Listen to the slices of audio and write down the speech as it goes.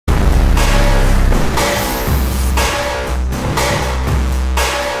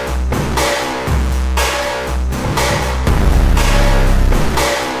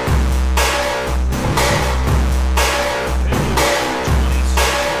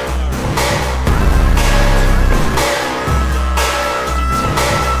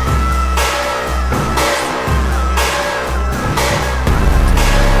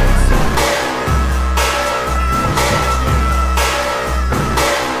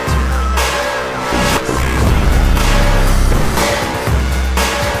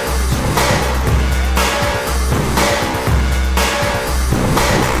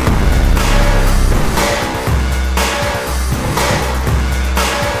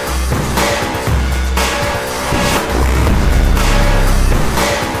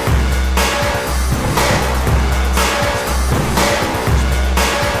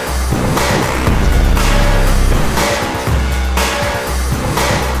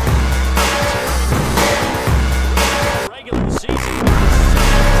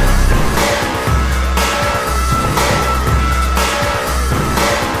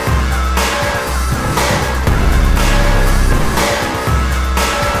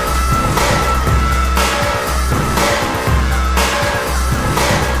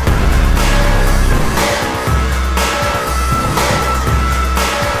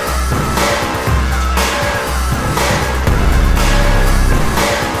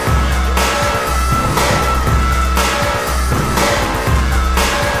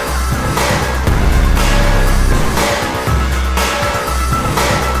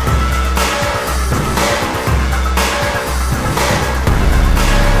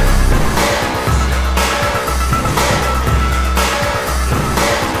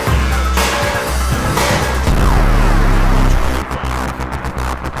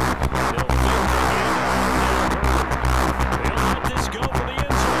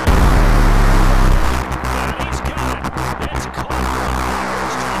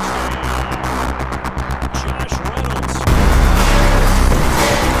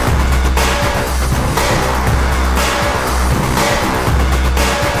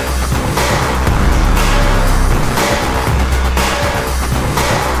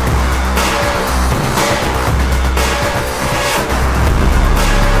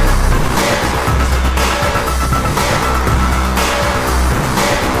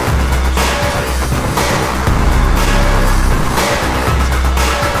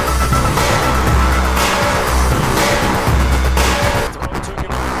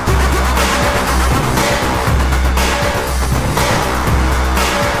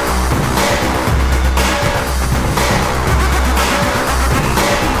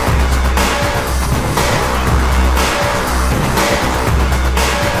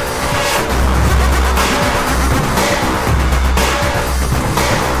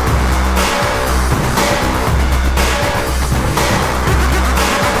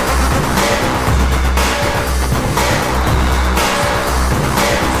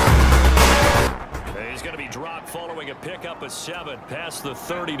past the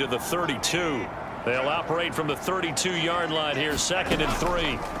 30 to the 32. They'll operate from the 32-yard line here, 2nd and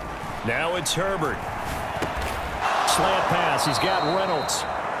 3. Now it's Herbert. Slant pass. He's got Reynolds.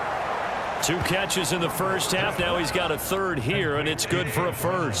 2 catches in the first half. Now he's got a 3rd here, and it's good for a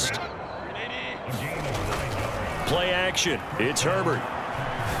 1st. Play action. It's Herbert.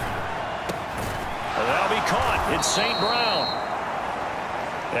 That'll be caught. It's St. Brown.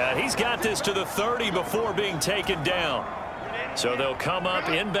 And he's got this to the 30 before being taken down. So they'll come up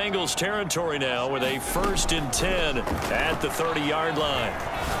in Bengals territory now with a 1st and 10 at the 30-yard line.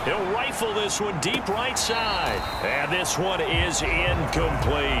 He'll rifle this one deep right side. And this one is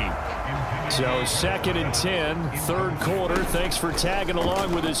incomplete. So 2nd and 10, 3rd quarter. Thanks for tagging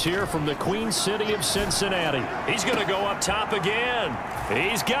along with us here from the Queen City of Cincinnati. He's going to go up top again.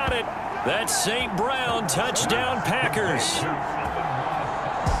 He's got it. That's St. Brown. Touchdown, Packers.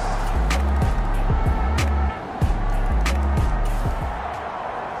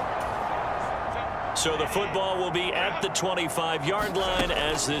 So the football will be at the 25-yard line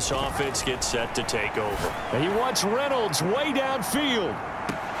as this offense gets set to take over. And he wants Reynolds way downfield.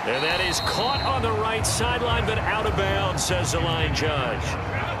 And that is caught on the right sideline, but out of bounds, says the line judge.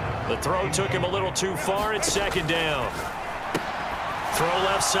 The throw took him a little too far. It's 2nd down. Throw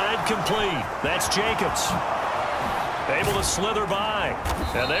left side complete. That's Jacobs. Able to slither by.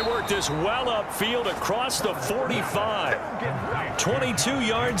 And they work this well upfield across the 45. 22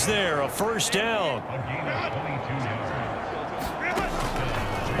 yards there, a 1st down.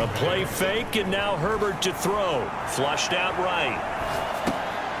 A play fake, and now Herbert to throw. Flushed out right.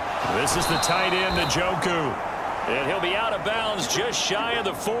 This is the tight end, Njoku. And he'll be out of bounds just shy of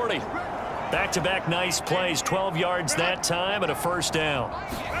the 40. Back-to-back nice plays, 12 yards that time and a 1st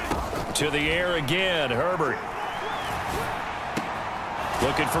down. To the air again, Herbert.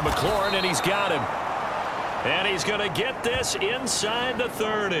 Looking for McLaurin, and he's got him. And he's going to get this inside the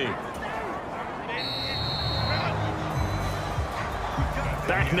 30.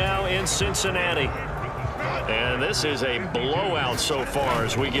 Back now in Cincinnati. And this is a blowout so far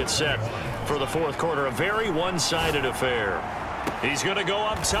as we get set for the 4th quarter. A very one-sided affair. He's going to go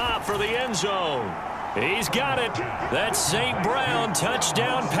up top for the end zone. He's got it. That's St. Brown.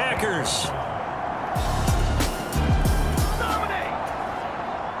 Touchdown, Packers.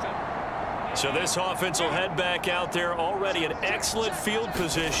 So this offense will head back out there, already in excellent field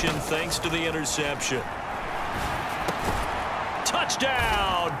position thanks to the interception.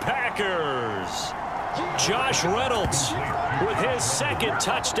 Touchdown, Packers. Josh Reynolds with his 2nd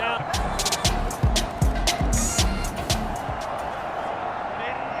touchdown.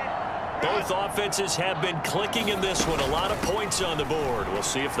 Both offenses have been clicking in this one. A lot of points on the board. We'll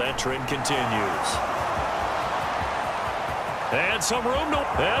see if that trend continues. And some room to...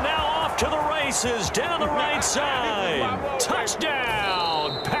 And now off to the races down the right side.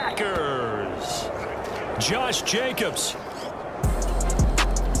 Touchdown, Packers. Josh Jacobs.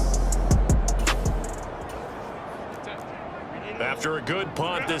 After a good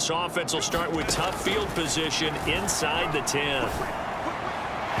punt, this offense will start with tough field position inside the 10.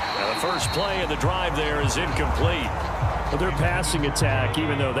 Now the first play of the drive there is incomplete. Well, their passing attack,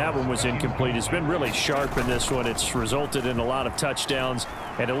 even though that one was incomplete, has been really sharp in this one. It's resulted in a lot of touchdowns,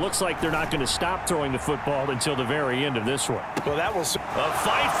 and it looks like they're not going to stop throwing the football until the very end of this one. Well, that was a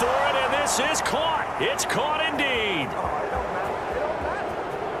fight for it, and this is caught. It's caught indeed.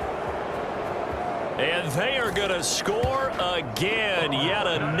 And they are going to score again. Yet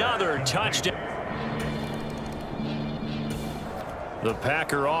another touchdown. The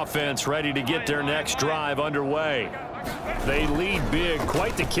Packer offense ready to get their next drive underway. They lead big.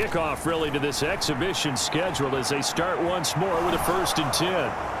 Quite the kickoff, really, to this exhibition schedule as they start once more with a 1st and 10.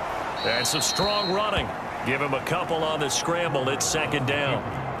 And some strong running. Give them a couple on the scramble. It's 2nd down.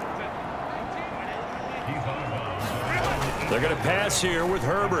 They're going to pass here with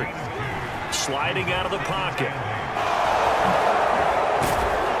Herbert. Sliding out of the pocket.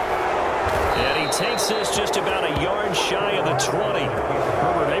 And he takes this just about a yard shy of the 20.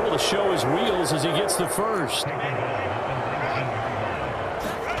 Herbert able to show his wheels as he gets the 1st.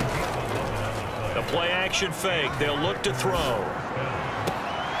 The play action fake. They'll look to throw.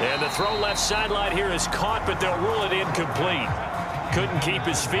 And the throw left sideline here is caught, but they'll rule it incomplete. Couldn't keep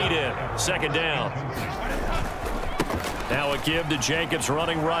his feet in. 2nd down. Now a give to Jacobs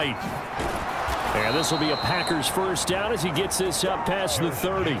running right. And this will be a Packers 1st down as he gets this up past the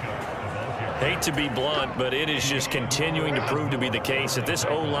 30. Hate to be blunt, but it is just continuing to prove to be the case that this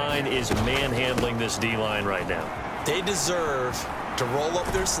O-line is manhandling this D-line right now. They deserve to roll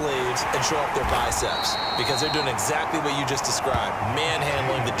up their sleeves and show up their biceps because they're doing exactly what you just described,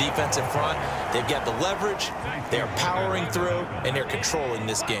 manhandling the defensive front. They've got the leverage, they're powering through, and they're controlling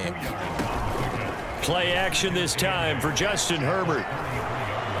this game. Play action this time for Justin Herbert.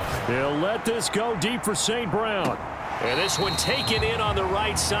 He'll let this go deep for St. Brown. And this one taken in on the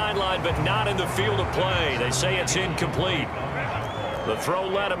right sideline, but not in the field of play. They say it's incomplete. The throw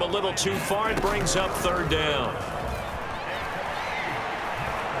led him a little too far. It brings up third down.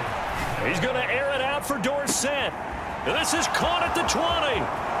 He's going to air it out for Dorsett. This is caught at the 20.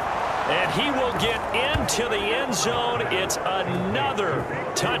 And he will get into the end zone. It's another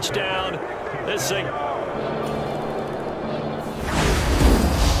touchdown. This thing